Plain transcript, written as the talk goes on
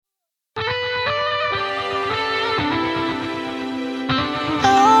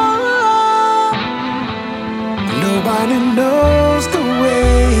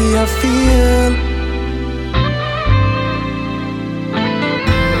feel.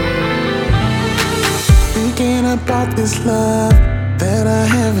 Thinking about this love that I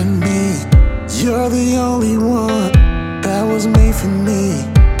have in me. You're the only one that was made for me.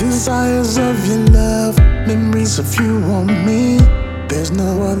 Desires of your love, memories of you on me. There's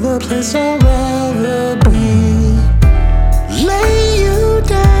no other place I'd rather be. Lay you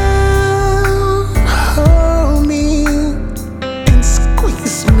down, hold me, and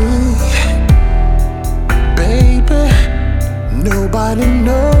squeeze me. Baby, nobody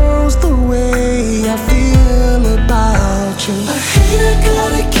knows the way I feel about you. I hate I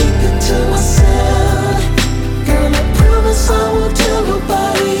gotta keep it to myself. Girl, I promise I won't tell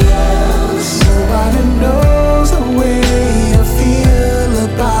nobody else. Nobody knows the way I feel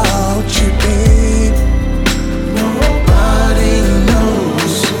about you, babe. Nobody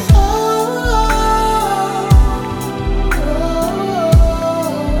knows.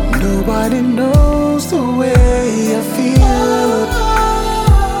 Nobody knows the way I feel.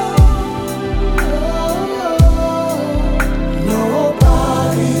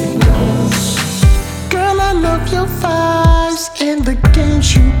 Nobody knows. Girl, I love your vibes and the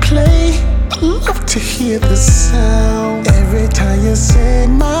games you play. I love to hear the sound every time you say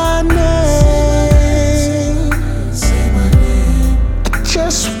my name. I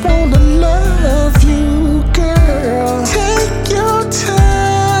just wanna love you, girl. Take your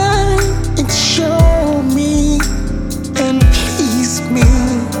time and show me and please me,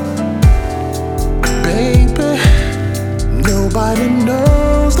 baby. Nobody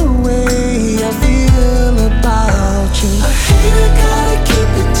knows the way I feel about you. I hate I gotta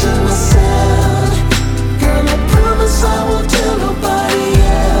keep it to myself. Girl, I promise I won't tell nobody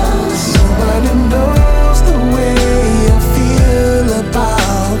else. Nobody knows the way I feel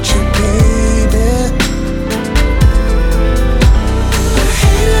about you, baby. I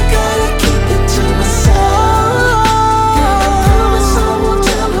hate I gotta keep it to myself. Girl, I promise I won't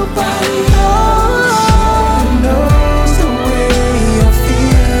tell nobody else. Nobody knows the way I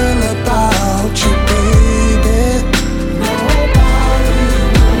feel about you, baby. Nobody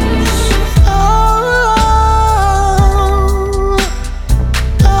knows.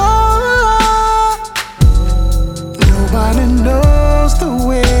 Nobody knows the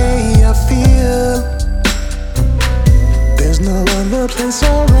way I feel. There's no other place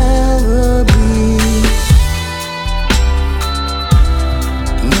I'd rather be.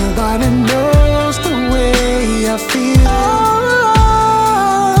 Nobody knows the way I feel.